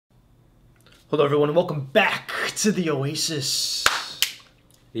Hello everyone and welcome back to the Oasis.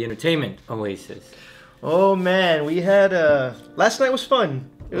 The entertainment Oasis. Oh man, we had last night was fun.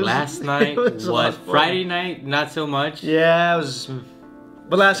 Last night was Friday night, not so much. Yeah, it was,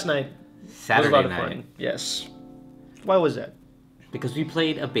 but last night Saturday was a lot of night. fun. Yes. Why was that? Because we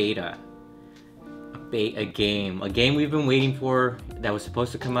played a beta. A game we've been waiting for that was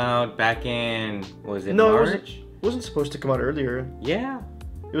supposed to come out back in, was it March? It wasn't supposed to come out earlier. Yeah.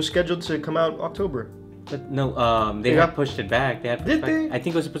 It was scheduled to come out October. But no, they had pushed it back. Did they? I think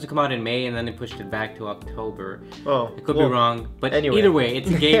it was supposed to come out in May, and then they pushed it back to October. Oh, I could be wrong, but anyway. Either way, it's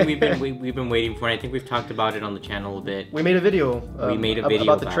a game we've been waiting for. And I think we've talked about it on the channel a bit. We made a video.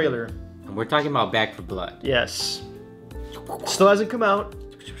 About the trailer. And we're talking about Back for Blood. Yes. Still hasn't come out,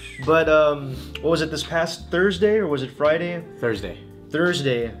 but what was it? This past Thursday or was it Friday?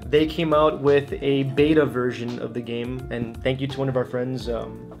 Thursday, they came out with a beta version of the game, and thank you to one of our friends,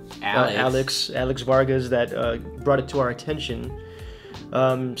 Alex Vargas, that brought it to our attention.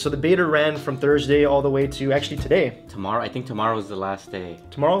 So the beta ran from Thursday all the way to actually today. Tomorrow, I think tomorrow is the last day.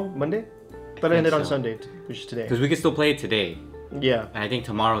 Tomorrow, Monday? But it ended on Sunday, which is today. Because we can still play it today. Yeah. And I think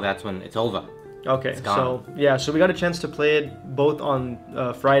tomorrow, that's when it's over. Okay, it's gone. So yeah, so we got a chance to play it both on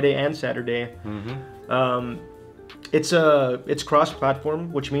Friday and Saturday. Mm-hmm. It's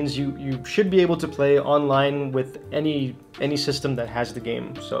cross-platform, which means you should be able to play online with any system that has the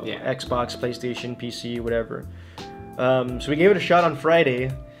game. So yeah. Xbox, PlayStation, PC, whatever. So we gave it a shot on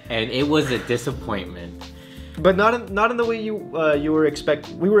Friday, and it was a disappointment. But not in the way we were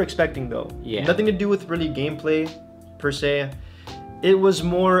expecting though. Yeah. Nothing to do with really gameplay per se. It was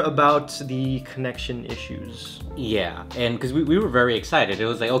more about the connection issues. Yeah, and because we were very excited. It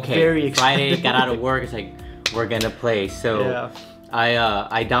was like, okay, very excited. Friday, got out of work. It's like, we're gonna play. So yeah.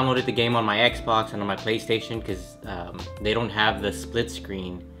 I downloaded the game on my Xbox and on my PlayStation because they don't have the split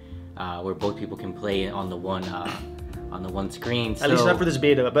screen where both people can play on the one screen. At least not for this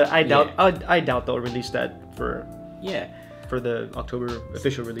beta, but I doubt I doubt they'll release that for the October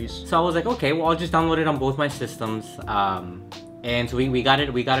official release. So I was like, okay, well I'll just download it on both my systems. And so we got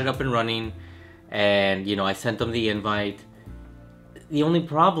it up and running, and I sent them the invite. The only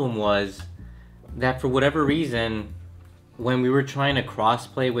problem was that for whatever reason, when we were trying to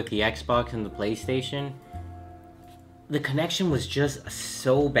crossplay with the Xbox and the PlayStation, the connection was just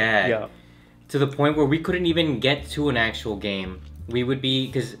so bad. Yeah. To the point where we couldn't even get to an actual game. We would be,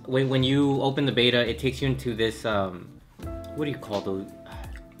 because when you open the beta, it takes you into this what do you call those?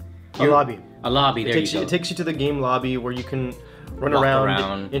 A lobby. A lobby. There you go. It takes you to the game lobby where you can run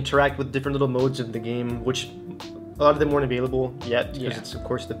around, interact with different little modes of the game, which a lot of them weren't available yet because it's of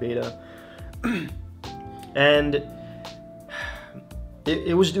course the beta. And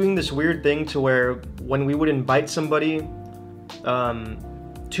it was doing this weird thing to where when we would invite somebody,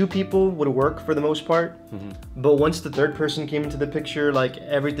 two people would work for the most part. Mm-hmm. But once the third person came into the picture, like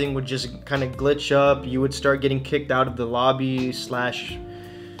everything would just kind of glitch up. You would start getting kicked out of the lobby /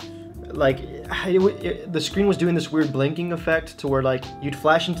 like the screen was doing this weird blinking effect to where like you'd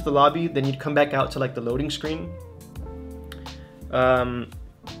flash into the lobby, then you'd come back out to like the loading screen.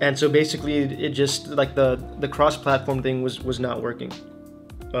 And so basically it just like the cross-platform thing was not working.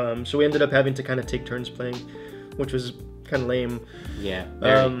 So we ended up having to kind of take turns playing, which was kind of lame. Yeah,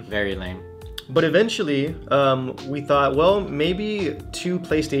 very lame. But eventually, we thought, well, maybe two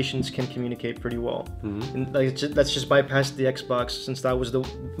PlayStations can communicate pretty well. Mm-hmm. And let's just bypass the Xbox, since that was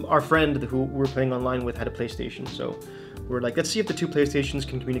our friend who we were playing online with had a PlayStation. So we're like, let's see if the two PlayStations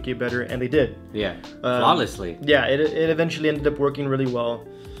can communicate better, and they did. Yeah, flawlessly. Yeah, it eventually ended up working really well.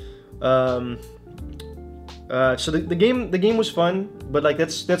 So the game was fun, but like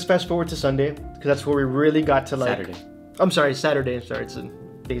let's fast forward to Sunday, because that's where we really got to like. Saturday. I'm sorry, Saturday. Sorry, it's a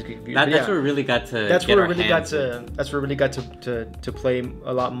days confused. That's where we really got to. That's where we really got to play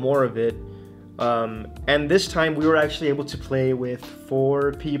a lot more of it. And this time we were actually able to play with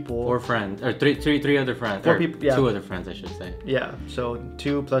 4 people. 4 friends, or three other friends. 4 people, yeah. 2 other friends, I should say. Yeah, so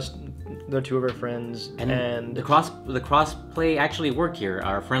 2 plus the 2 of our friends, and the cross play actually worked here.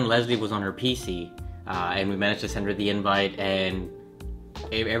 Our friend Leslie was on her PC, and we managed to send her the invite, and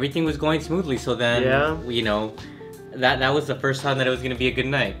everything was going smoothly. So then, that was the first time that it was going to be a good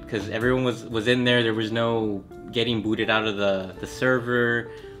night, because everyone was in there. There was no getting booted out of the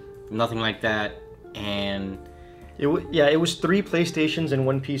server, nothing like that. And it was 3 PlayStations and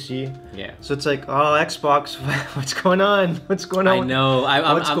 1 PC. Yeah. So it's like, oh, Xbox, what's going on? What's going on? I know.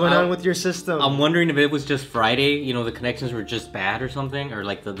 What's going on with your system? I'm wondering if it was just Friday. The connections were just bad or something, or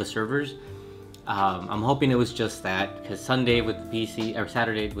like the servers. I'm hoping it was just that, because Sunday with the PC, or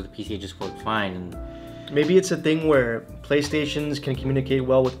Saturday with the PC, it just worked fine. And Maybe it's a thing where PlayStations can communicate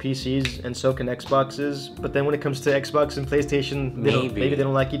well with PCs and so can Xboxes, but then when it comes to Xbox and PlayStation, maybe they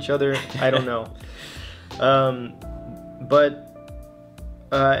don't like each other. I don't know.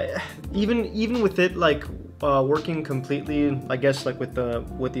 Even with it like working completely, I guess like with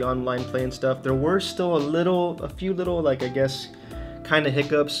the online play and stuff, there were still a few little like I guess kind of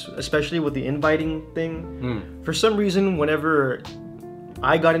hiccups, especially with the inviting thing. For some reason, whenever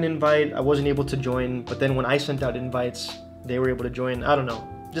I got an invite, I wasn't able to join, but then when I sent out invites, they were able to join. I don't know,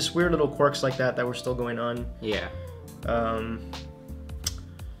 just weird little quirks like that were still going on. Yeah.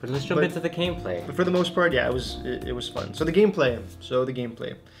 But let's jump into the gameplay. But for the most part, yeah, it was fun. So the gameplay.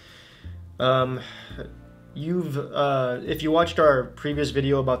 If you watched our previous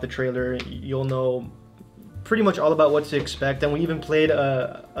video about the trailer, you'll know pretty much all about what to expect, and we even played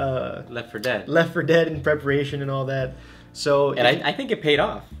Left 4 Dead. Left 4 Dead in preparation and all that. So and I think it paid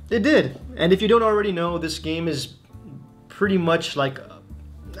off. It did. And if you don't already know, this game is pretty much like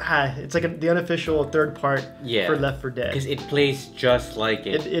it's like the unofficial third part for Left 4 Dead. Because it plays just like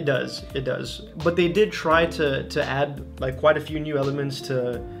it. It does. But they did try to add like quite a few new elements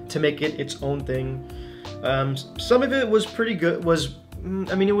to make it its own thing. Some of it was pretty good. It was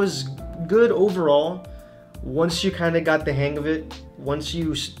good overall. Once you kind of got the hang of it, once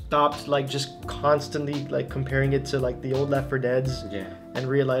you stopped like just constantly like comparing it to like the old Left 4 Deads, and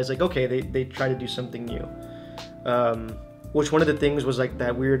realized like okay, they try to do something new. Which one of the things was like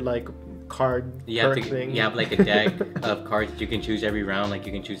that weird like card thing. You have like a deck of cards that you can choose every round. Like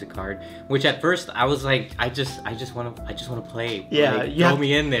you can choose a card. Which at first I was like, I just want to play. Yeah, like, throw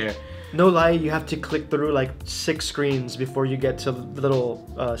me in there. No lie, you have to click through like 6 screens before you get to the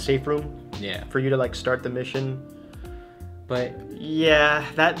little safe room. Yeah. For you to like start the mission. But yeah,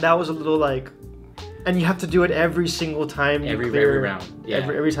 that was a little like, and you have to do it every single time you clear. Every round. Yeah.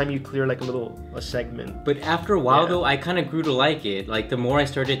 Every time you clear like a segment. But after a while though, I kind of grew to like it. Like the more I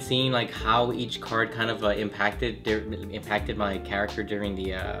started seeing like how each card kind of impacted my character during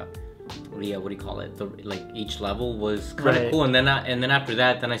the what do you call it? Like each level was kind of cool, and then after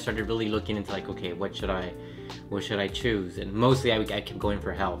that, then I started really looking into like, okay, what should I choose? And mostly I kept going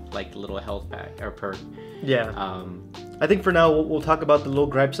for health, like the little health pack or perk. Yeah. I think for now we'll talk about the little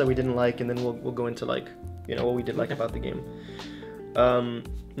gripes that we didn't like, and then we'll go into like what we did like about the game.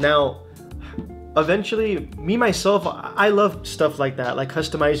 Now, eventually, me myself, I love stuff like that, like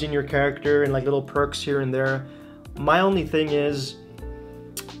customizing your character and like little perks here and there. My only thing is,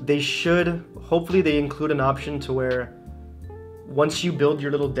 hopefully they include an option to where once you build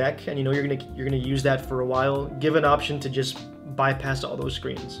your little deck and you're gonna use that for a while, give an option to just bypass all those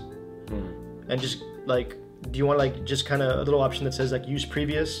screens. And just like, do you want like just kind of a little option that says like use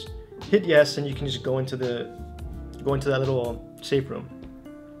previous, hit yes, and you can just go into that little safe room.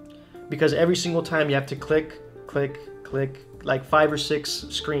 Because every single time you have to click like 5 or 6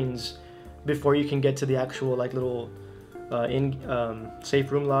 screens before you can get to the actual like little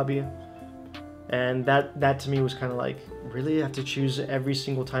safe room lobby. And that to me was kind of like, really, I have to choose every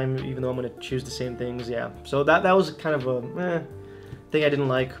single time even though I'm going to choose the same things. Yeah, so that was kind of a thing I didn't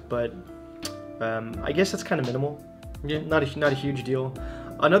like, but I guess that's kind of minimal. Yeah, not a huge deal.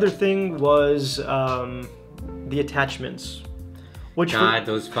 Another thing was the attachments.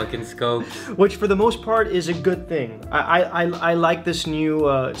 Those fucking scopes. Which for the most part is a good thing. I like this new.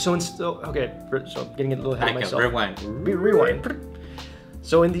 So getting a little ahead of myself. Rewind.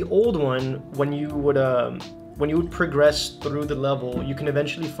 So in the old one, when you would progress through the level, you can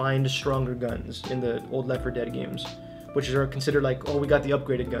eventually find stronger guns in the old Left 4 Dead games, which are considered like, oh, we got the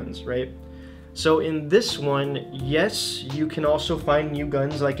upgraded guns, right? So in this one, yes, you can also find new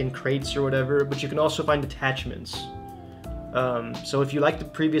guns like in crates or whatever, but you can also find attachments. So if you like the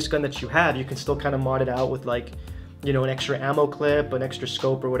previous gun that you had, you can still kind of mod it out with like, an extra ammo clip, an extra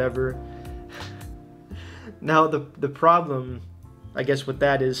scope or whatever. Now the problem, I guess, with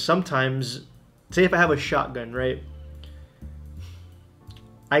that is sometimes, say if I have a shotgun, right?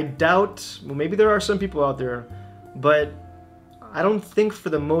 I doubt, well, maybe there are some people out there, but I don't think for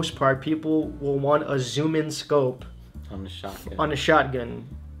the most part people will want a zoom in scope on a shotgun.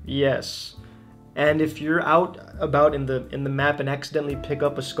 Yes. And if you're out about in the map and accidentally pick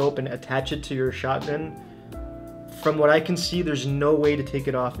up a scope and attach it to your shotgun, from what I can see, there's no way to take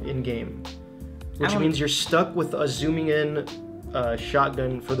it off in game, which means you're stuck with a zooming in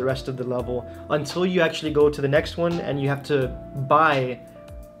shotgun for the rest of the level until you actually go to the next one, and you have to buy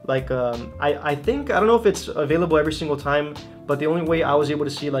like I don't know if it's available every single time, but the only way I was able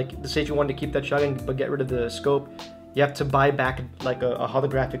to see, like, say if you wanted to keep that shotgun but get rid of the scope, you have to buy back like a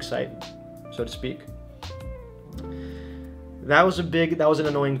holographic sight, so to speak. That was an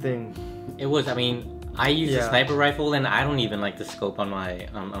annoying thing. It was. I mean, I use a sniper rifle, and I don't even like the scope on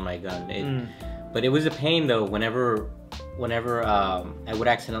my gun. But it was a pain though. Whenever I would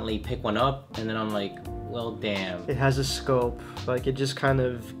accidentally pick one up, and then I'm like, well, damn. It has a scope. Like it just kind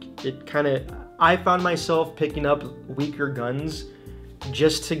of. I found myself picking up weaker guns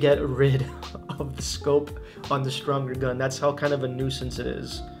just to get rid of the scope on the stronger gun. That's how kind of a nuisance it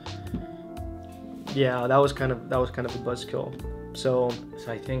is. Yeah, that was kind of a buzzkill. So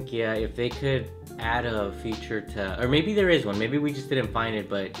I think if they could add a feature to, or maybe there is one. Maybe we just didn't find it,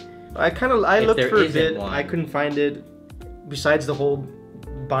 but I looked for a bit. I couldn't find it. Besides the whole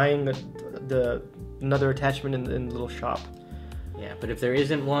buying another attachment in the little shop. Yeah, but if there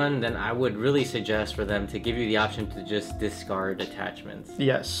isn't one, then I would really suggest for them to give you the option to just discard attachments.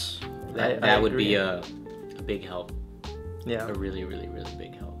 Yes. That would be a big help. Yeah. A really, really, really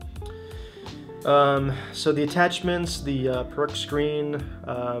big help. So the attachments, the perk screen,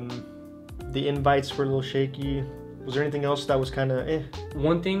 the invites were a little shaky. Was there anything else that was kind of eh?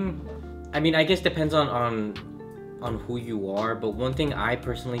 One thing, I mean, I guess depends on who you are, but one thing I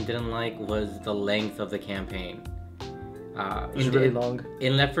personally didn't like was the length of the campaign. It was really long.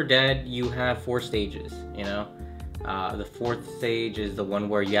 In Left 4 Dead, you have 4 stages, you know? The 4th stage is the one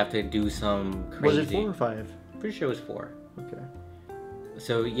where you have to do some crazy... Was it 4 or 5? Pretty sure it was 4. Okay.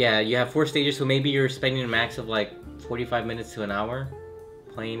 So, yeah, you have 4 stages, so maybe you're spending a max of, like, 45 minutes to an hour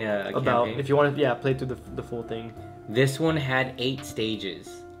playing a campaign. If you want to, play through the full thing. This one had 8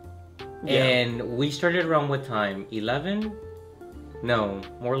 stages. Yeah. And we started around what time? 11? No,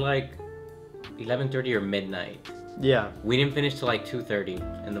 more like 11:30 or midnight. Yeah. We didn't finish till like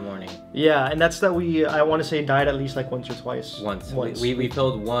 2:30 in the morning. Yeah, and that's that I want to say died at least like once or twice. Once. We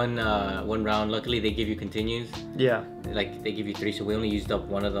filled one round. Luckily they give you continues. Yeah. Like they give you 3, so we only used up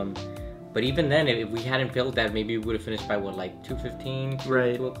one of them. But even then, if we hadn't filled that, maybe we would have finished by what, like 2:15,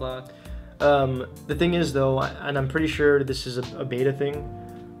 right. 2 o'clock. The thing is though, and I'm pretty sure this is a beta thing,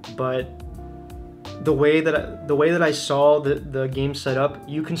 but the way that I saw the game set up,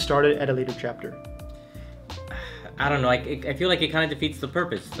 you can start it at a later chapter. I don't know. I feel like it kind of defeats the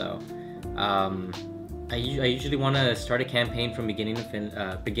purpose, though. I usually want to start a campaign from beginning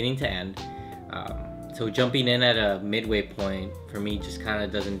to end. So jumping in at a midway point for me just kind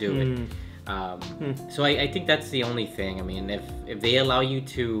of doesn't do it. So I think that's the only thing. I mean, if they allow you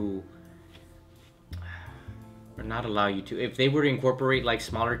to, or not allow you to, if they were to incorporate like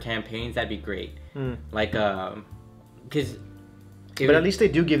smaller campaigns, that'd be great. Like, because. But at least they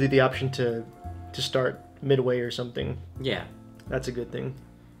do give you the option to start midway or something. Yeah, that's a good thing.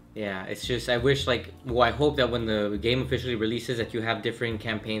 Yeah, it's just I wish I hope that when the game officially releases that you have different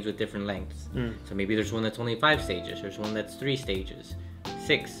campaigns with different lengths. So maybe there's one that's only 5 stages, there's one that's 3 stages,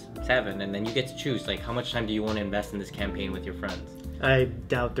 6, 7, and then you get to choose like how much time do you want to invest in this campaign with your friends. I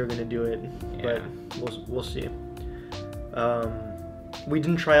doubt they're gonna do it, but we'll see. We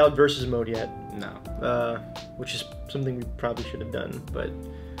didn't try out versus mode yet. No. Which is something we probably should have done, but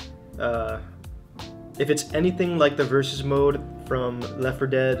if it's anything like the versus mode from Left 4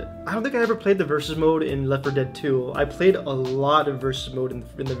 Dead, I don't think I ever played the versus mode in Left 4 Dead 2. I played a lot of versus mode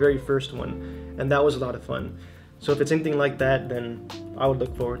in the very first one, and that was a lot of fun. So if it's anything like that, then I would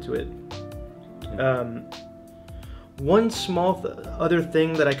look forward to it. One small other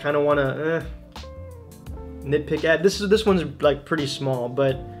thing that I kind of want to nitpick at, this one's like pretty small,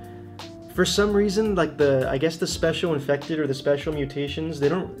 but for some reason, like I guess the special infected or the special mutations, they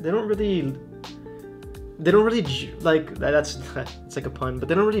don't really like that's it's like a pun, but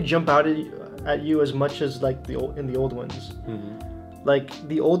they don't really jump out at you as much as like in the old ones. Like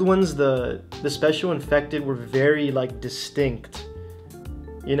the old ones, the special infected were very like distinct.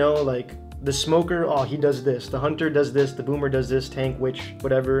 You know, like the smoker, oh, he does this, the hunter does this, the boomer does this, tank, witch,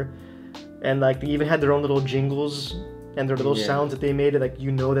 whatever. And like they even had their own little jingles and their little sounds that they made, like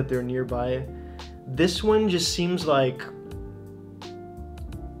you know that they're nearby. This one just seems like,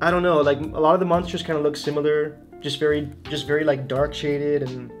 I don't know, like a lot of the monsters kind of look similar, just very like dark shaded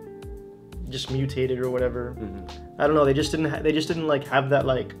and just mutated or whatever. I don't know, they just didn't like have that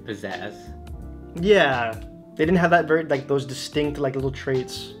like pizzazz. Yeah, they didn't have that very like those distinct like little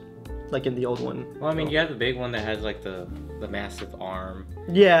traits like in the old one. Well, I mean, you have the big one that has like the massive arm.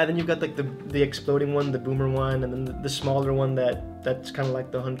 Yeah, then you've got like the exploding one, the boomer one, and then the smaller one that's kind of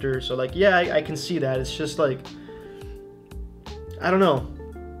like the hunter. So like, yeah, I can see that. It's just like, I don't know.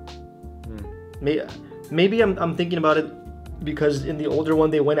 Maybe I'm thinking about it because in the older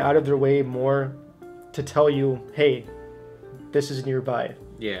one they went out of their way more to tell you, hey, this is nearby.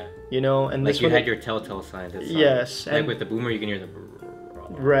 Yeah. You know, and like this you one had your telltale sign. Yes. Like with the boomer, you can hear the.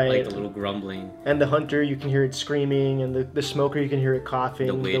 Right. Like the little grumbling. And the hunter, you can hear it screaming, and the smoker, you can hear it coughing.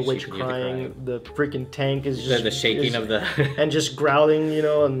 The witch crying. The freaking tank is just the shaking of the and just growling, you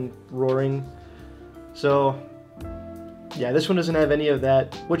know, and roaring. So, yeah, this one doesn't have any of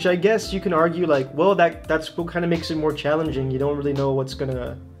that, which I guess you can argue like, well, that's what kind of makes it more challenging. You don't really know what's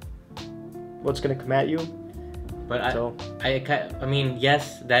gonna come at you. But so. I mean,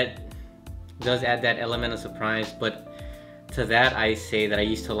 yes, that does add that element of surprise, but to that I say that I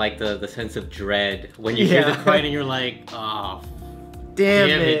used to like the sense of dread when you hear the crying and you're like, oh, damn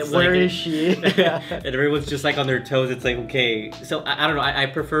it, where is she? And everyone's just like on their toes. It's like, okay, so I don't know. I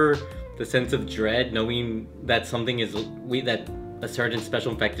prefer the sense of dread, knowing that something that a certain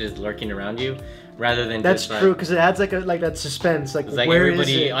special infected is lurking around you, rather than that's just, true, because it adds like that suspense, like where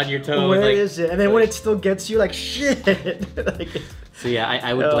everybody is it? On your toes, where is it? And then when it still gets you, like shit. So yeah,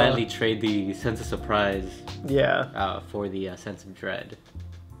 I would gladly trade the sense of surprise. Yeah. For the sense of dread.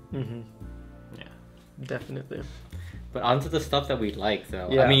 Mm-hmm. Yeah. Definitely. But onto the stuff that we like, though.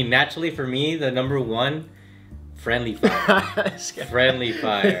 Yeah. I mean, naturally for me, the number one. Friendly fire. Friendly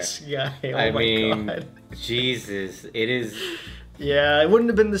fire. This guy, I mean, God. Jesus, it is. Yeah, it wouldn't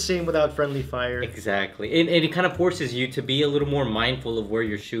have been the same without friendly fire. Exactly, and it kind of forces you to be a little more mindful of where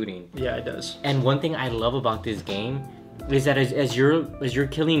you're shooting. Yeah, it does. And one thing I love about this game is that as you're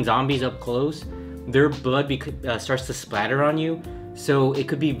killing zombies up close, their blood starts to splatter on you. So it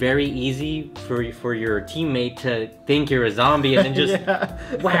could be very easy for your teammate to think you're a zombie and then just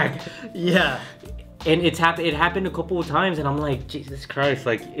whack. Yeah. And it happened a couple of times, and I'm like, Jesus Christ!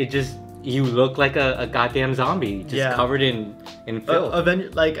 Like you look like a goddamn zombie, just covered in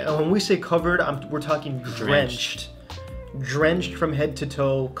filth. Like when we say covered, we're talking drenched from head to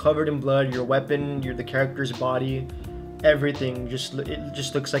toe, covered in blood. Your weapon, the character's body, everything it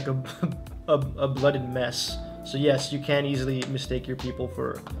just looks like a blooded mess. So yes, you can easily mistake your people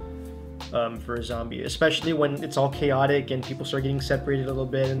for a zombie, especially when it's all chaotic and people start getting separated a little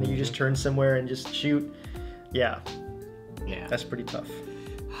bit, and then you just turn somewhere and just shoot. Yeah, that's pretty tough.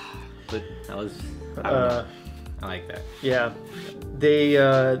 But that was I like that. Yeah,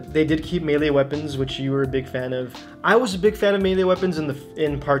 they did keep melee weapons, which you were a big fan of. I was a big fan of melee weapons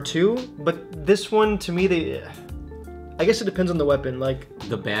in part 2, but this one to me, I guess it depends on the weapon. Like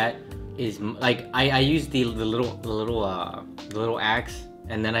the bat is like I used the little axe.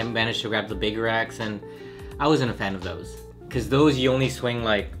 And then I managed to grab the bigger axe, and I wasn't a fan of those. Because those you only swing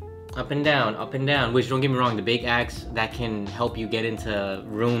like up and down, which don't get me wrong, the big axe, that can help you get into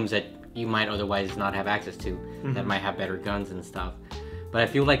rooms that you might otherwise not have access to, that might have better guns and stuff. But I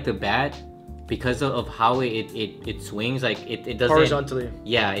feel like the bat, because of how it swings, like it doesn't... horizontally.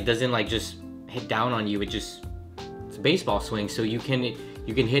 Yeah, it doesn't like just hit down on you, it's a baseball swing, so you can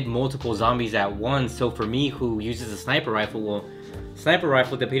hit multiple zombies at once. So for me, who uses a sniper rifle, sniper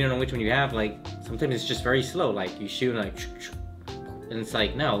rifle, depending on which one you have, like sometimes it's just very slow. Like you shoot and and it's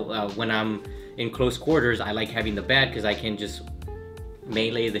like no. When I'm in close quarters, I like having the bat because I can just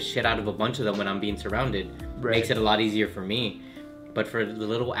melee the shit out of a bunch of them when I'm being surrounded. Right. Makes it a lot easier for me. But for the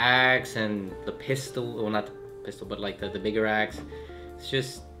little axe and the pistol, well, not the pistol, but like the bigger axe, it's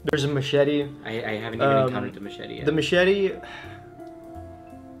just. There's a machete. I haven't even encountered the machete yet. The machete.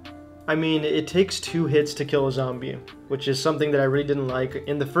 I mean, it takes 2 hits to kill a zombie, which is something that I really didn't like.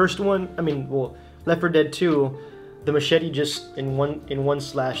 In the first one, Left 4 Dead 2, the machete just in one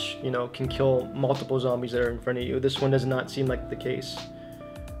slash, can kill multiple zombies that are in front of you. This one does not seem like the case.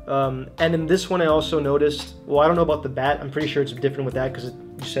 And in this one, I also noticed. Well, I don't know about the bat. I'm pretty sure it's different with that because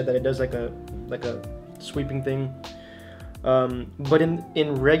you said that it does like a sweeping thing. But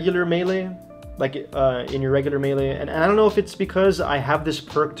in regular melee. Like in your regular melee, and I don't know if it's because I have this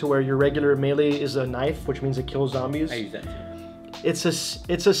perk to where your regular melee is a knife, which means it kills zombies. I use that too.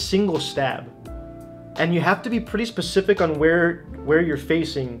 It's a single stab, and you have to be pretty specific on where you're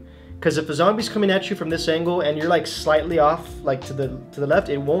facing, because if a zombie's coming at you from this angle and you're like slightly off, like to the left,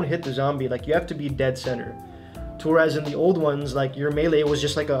 it won't hit the zombie. Like you have to be dead center. Whereas in the old ones, like your melee was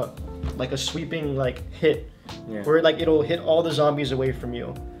just like a sweeping like hit, where it'll hit all the zombies away from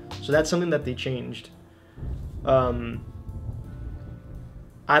you. So that's something that they changed. I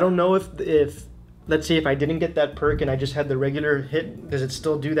don't know if let's say if I didn't get that perk and I just had the regular hit, does it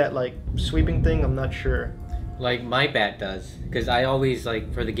still do that like sweeping thing? I'm not sure. Like my bat does, because I always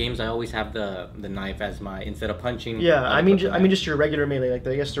like for the games I always have the knife as my instead of punching. Yeah, I mean just your regular melee, like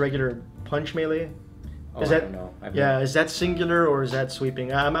I guess the regular punch melee. I don't know. Is that singular or is that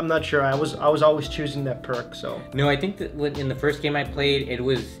sweeping? I'm not sure. I was always choosing that perk. So no, I think that in the first game I played,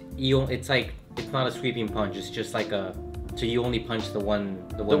 it's like it's not a sweeping punch. It's just like so you only punch the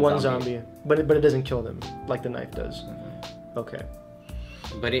one zombie, but it doesn't kill them like the knife does. Okay.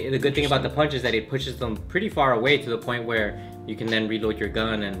 But the good thing about the punch is that it pushes them pretty far away to the point where you can then reload your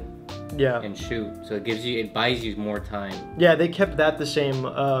gun and shoot. So it buys you more time. Yeah, they kept that the same.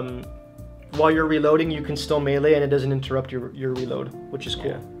 While you're reloading, you can still melee and it doesn't interrupt your reload, which is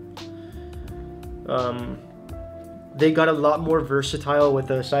cool. They got a lot more versatile with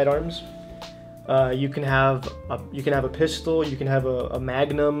the sidearms. You can have a pistol, you can have a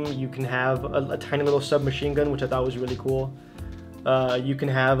magnum, you can have a tiny little submachine gun, which I thought was really cool. You can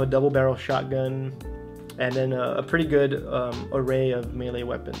have a double barrel shotgun, and then a pretty good array of melee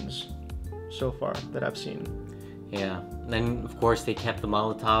weapons so far that I've seen. Yeah, then of course they kept the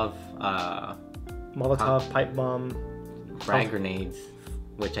Molotov pipe bomb, frag grenades,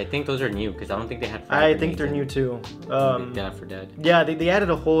 which I think those are new because I don't think they had. I think they're new too. Dead for Dead. Yeah, they added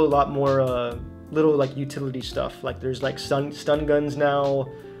a whole lot more little like utility stuff. Like there's like stun guns now,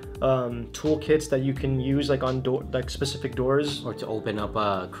 toolkits that you can use like on like specific doors or to open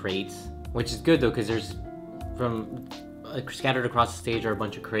up crates, which is good though because there's scattered across the stage are a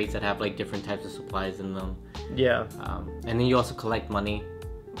bunch of crates that have like different types of supplies in them. Yeah. And then you also collect money,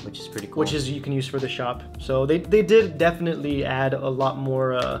 which is pretty cool. Which is you can use for the shop. So they did definitely add a lot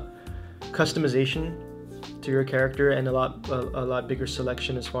more customization to your character and a lot bigger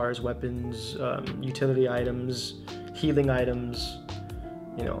selection as far as weapons, utility items, healing items,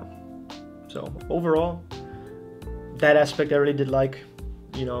 you know. So overall, that aspect I really did like.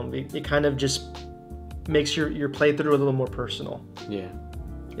 You know, it kind of just makes your playthrough a little more personal. Yeah.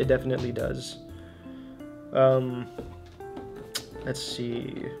 It definitely does. Let's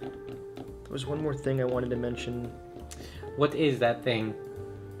see. There was one more thing I wanted to mention. What is that thing?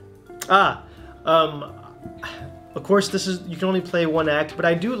 Of course, you can only play one act, but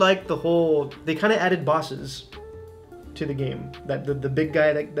I do like they kind of added bosses to the game. That the big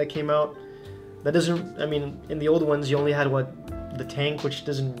guy that came out, that doesn't, I mean, in the old ones you only had the tank, which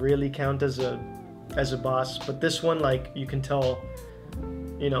doesn't really count as a boss, but this one, like, you can tell,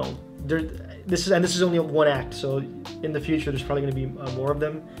 you know, this is only one act, so in the future there's probably going to be more of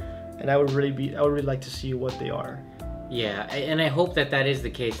them, and I would really like to see what they are. Yeah, and I hope that is the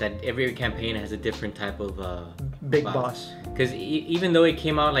case, that every campaign has a different type of big boss. Because even though it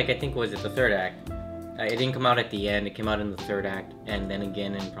came out, like, I think, was it the third act? It didn't come out at the end, it came out in the third act, and then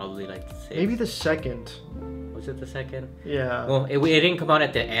again in probably like the sixth. Maybe the second. Was it the second? Yeah. Well, it didn't come out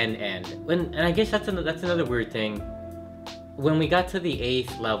at the end. And I guess that's another weird thing. When we got to the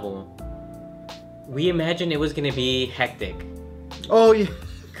 8th level, we imagined it was going to be hectic. Oh, yeah.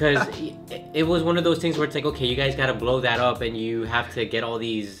 Because it was one of those things where it's like, okay, you guys got to blow that up, and you have to get all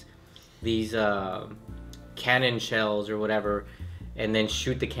these cannon shells or whatever, and then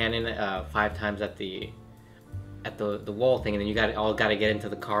shoot the cannon 5 times at the wall thing, and then you got to get into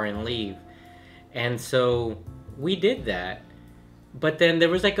the car and leave. And so we did that, but then there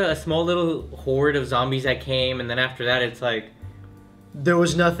was like a small little horde of zombies that came, and then after that it's like there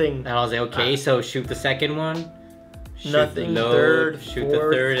was nothing. And I was like, okay, so shoot the second one, shoot nothing, the third, shoot fourth,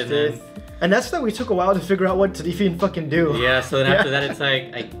 the third, and fifth. And that's that we took a while to figure out what to even fucking do. Yeah, so then after that it's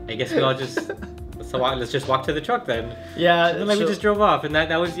like I guess we all just let's just walk to the truck then. Yeah, and then we just drove off, and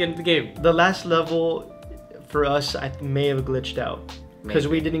that was the end of the game. The last level for us, I may have glitched out. Because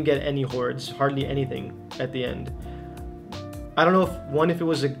we didn't get any hordes, hardly anything at the end. I don't know if it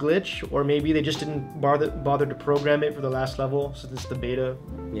was a glitch, or maybe they just didn't bother to program it for the last level, since it's the beta.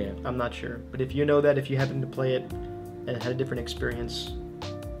 Yeah. I'm not sure. But if you know that, if you happen to play it and had a different experience,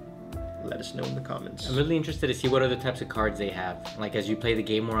 let us know in the comments. I'm really interested to see what other types of cards they have. Like, as you play the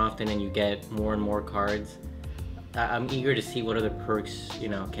game more often and you get more and more cards, I'm eager to see what other perks, you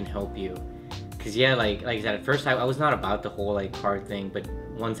know, can help you. Cause yeah, like I said, at first I was not about the whole like card thing, but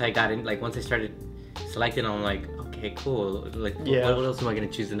once I got in, like once I started selecting, I'm like, okay, cool. Like, what else am I gonna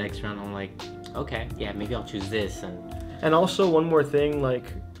choose the next round? I'm like, okay, yeah, maybe I'll choose this. And also one more thing,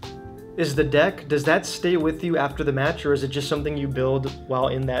 like, does that stay with you after the match, or is it just something you build while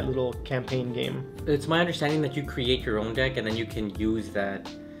in that little campaign game? It's my understanding that you create your own deck and then you can use that.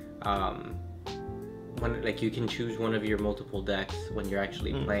 Like you can choose one of your multiple decks when you're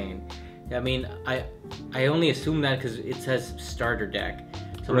actually playing. I mean, I only assume that because it says starter deck.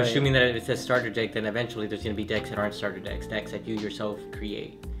 So I'm assuming that if it says starter deck, then eventually there's going to be decks that aren't starter decks that you yourself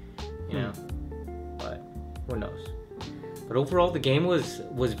create, you know? But who knows? But overall, the game was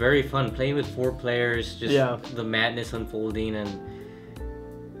very fun. Playing with 4 players, just the madness unfolding, and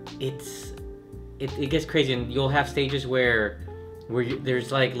it gets crazy. And you'll have stages where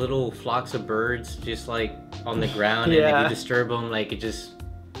there's like little flocks of birds just like on the ground, and if you disturb them, like it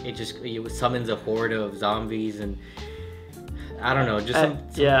summons a horde of zombies. And I don't know, just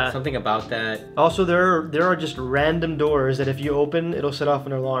something about that. Also, there are just random doors that if you open, it'll set off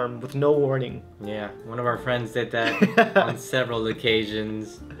an alarm with no warning. Yeah, one of our friends did that on several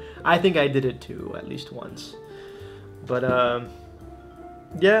occasions. I think I did it too, at least once. But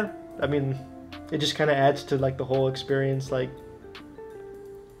yeah, I mean, it just kind of adds to like the whole experience. Like,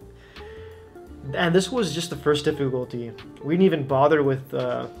 and this was just the first difficulty. We didn't even bother with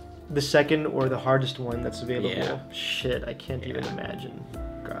the second or the hardest one that's available. Yeah. Shit, I can't even imagine.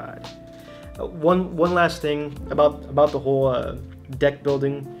 God. One last thing about the whole deck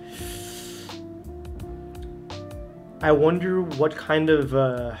building. I wonder what kind of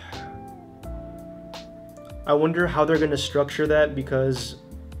I wonder how they're gonna structure that, because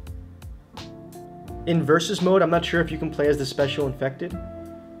in versus mode, I'm not sure if you can play as the special infected.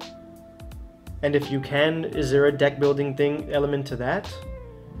 And if you can, is there a deck building element to that?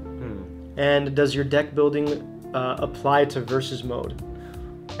 And does your deck building apply to versus mode?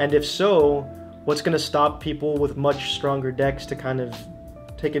 And if so, what's going to stop people with much stronger decks to kind of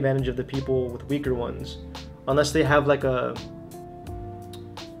take advantage of the people with weaker ones? Unless they have like a,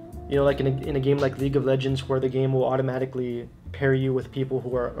 you know, like in a game like League of Legends, where the game will automatically pair you with people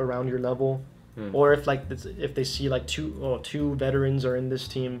who are around your level. Or if like if they see like two veterans are in this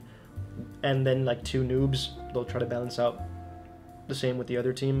team, and then like two noobs, they'll try to balance out the same with the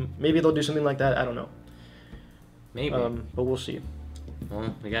other team. Maybe they'll do something like that. I don't know. Maybe. But we'll see.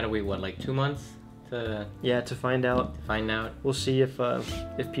 Well, we gotta wait, what, like 2 months to find out. We'll see if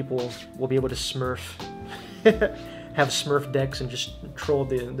people will be able to smurf, have smurf decks and just troll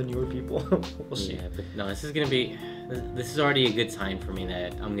the newer people. We'll see. Yeah, but no, this is already a good sign for me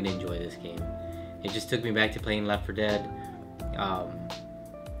that I'm gonna enjoy this game. It just took me back to playing Left 4 Dead.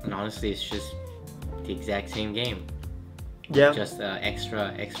 And honestly, it's just the exact same game. Yeah. Just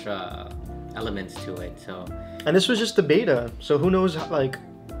extra elements to it. So. And this was just the beta, so who knows how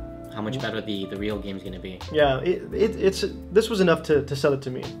much better the real game's gonna be. Yeah, this was enough to sell it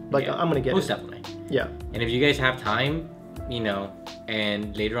to me. Like, yeah, I'm gonna get most it. Definitely. Yeah. And if you guys have time, you know,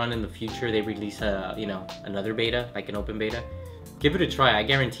 and later on in the future they release another beta, like an open beta, give it a try. I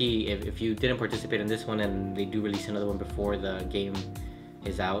guarantee if you didn't participate in this one and they do release another one before the game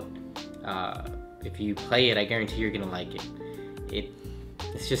is out, if you play it, I guarantee you're gonna like it.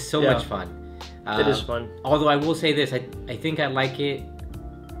 It's just so much fun. It is fun. Although I will say this, I think I like it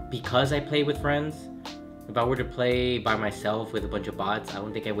because I play with friends. If I were to play by myself with a bunch of bots, I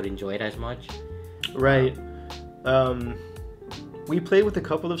don't think I would enjoy it as much. Right. We played with a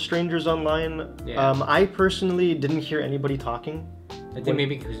couple of strangers online. Yeah. I personally didn't hear anybody talking. I think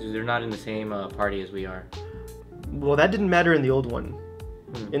maybe because they're not in the same party as we are. Well, that didn't matter in the old one.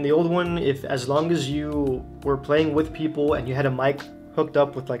 In the old one, as long as you were playing with people and you had a mic hooked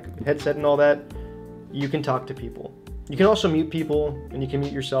up with like a headset and all that, you can talk to people. You can also mute people and you can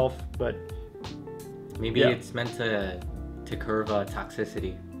mute yourself, but maybe it's meant to curb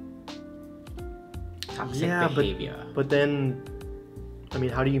toxicity. Toxic behavior. But then, I mean,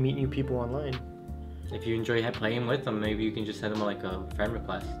 how do you meet new people online? If you enjoy playing with them, maybe you can just send them like a friend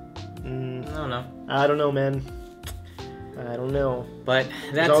request. I don't know. I don't know, man. I don't know. But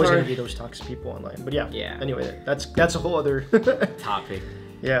there's always going to be those toxic people online. But yeah. Anyway, that's a whole other topic.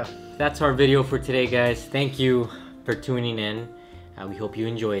 Yeah. That's our video for today, guys. Thank you for tuning in. We hope you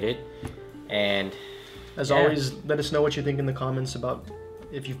enjoyed it. And as always, let us know what you think in the comments about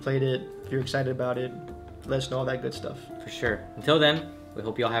if you've played it, if you're excited about it. Let us know all that good stuff. For sure. Until then, we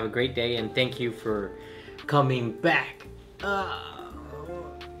hope you all have a great day, and thank you for coming back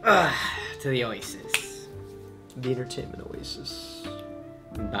to the Oasis. The Entertainment Oasis.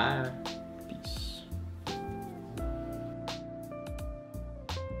 Bye.